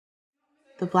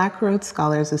The Black Rhodes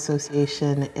Scholars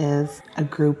Association is a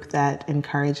group that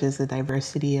encourages a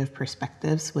diversity of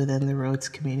perspectives within the Rhodes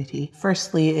community.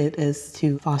 Firstly, it is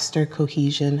to foster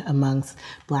cohesion amongst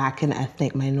Black and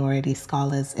ethnic minority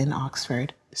scholars in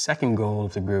Oxford. The second goal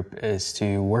of the group is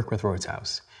to work with Rhodes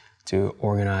House to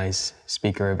organize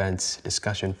speaker events,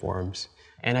 discussion forums.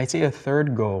 And I'd say a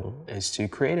third goal is to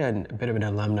create a bit of an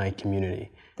alumni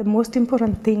community. The most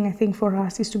important thing, I think, for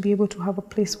us is to be able to have a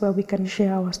place where we can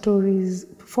share our stories,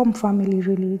 form family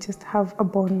really, just have a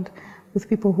bond with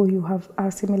people who you have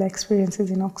similar experiences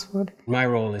in Oxford. My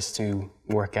role is to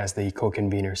work as the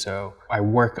co-convener, so I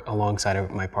work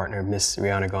alongside my partner, Miss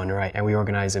Rihanna Gondarai, and we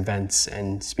organize events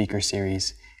and speaker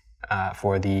series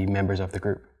for the members of the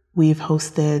group. We've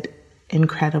hosted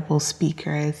incredible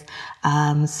speakers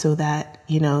so that,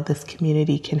 this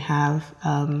community can have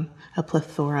a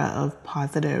plethora of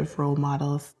positive role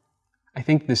models. I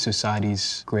think the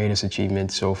Society's greatest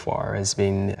achievement so far has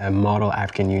been a Model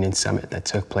African Union Summit that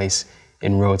took place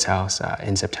in Rhodes House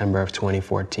in September of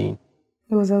 2014.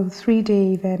 It was a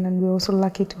 3-day event, and we're also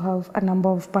lucky to have a number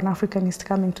of Pan-Africanists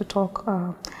coming to talk.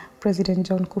 President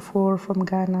John Kufuor from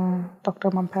Ghana, Dr.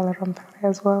 Mampela Rampale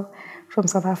as well from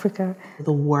South Africa.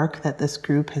 The work that this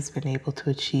group has been able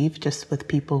to achieve just with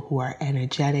people who are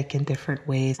energetic in different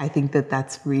ways, I think that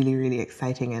that's really, really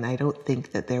exciting. And I don't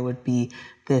think that there would be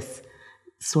this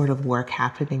sort of work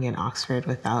happening in Oxford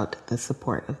without the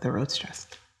support of the Rhodes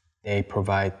Trust. They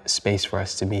provide space for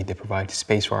us to meet. They provide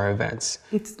space for our events.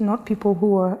 It's not people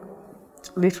who are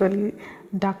literally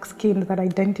dark-skinned that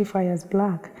identify as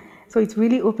Black. So it's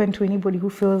really open to anybody who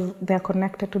feels they're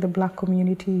connected to the Black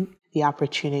community. The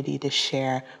opportunity to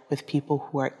share with people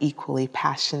who are equally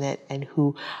passionate and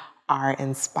who are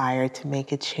inspired to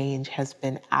make a change has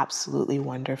been absolutely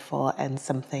wonderful and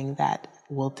something that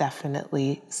will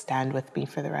definitely stand with me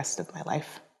for the rest of my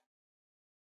life.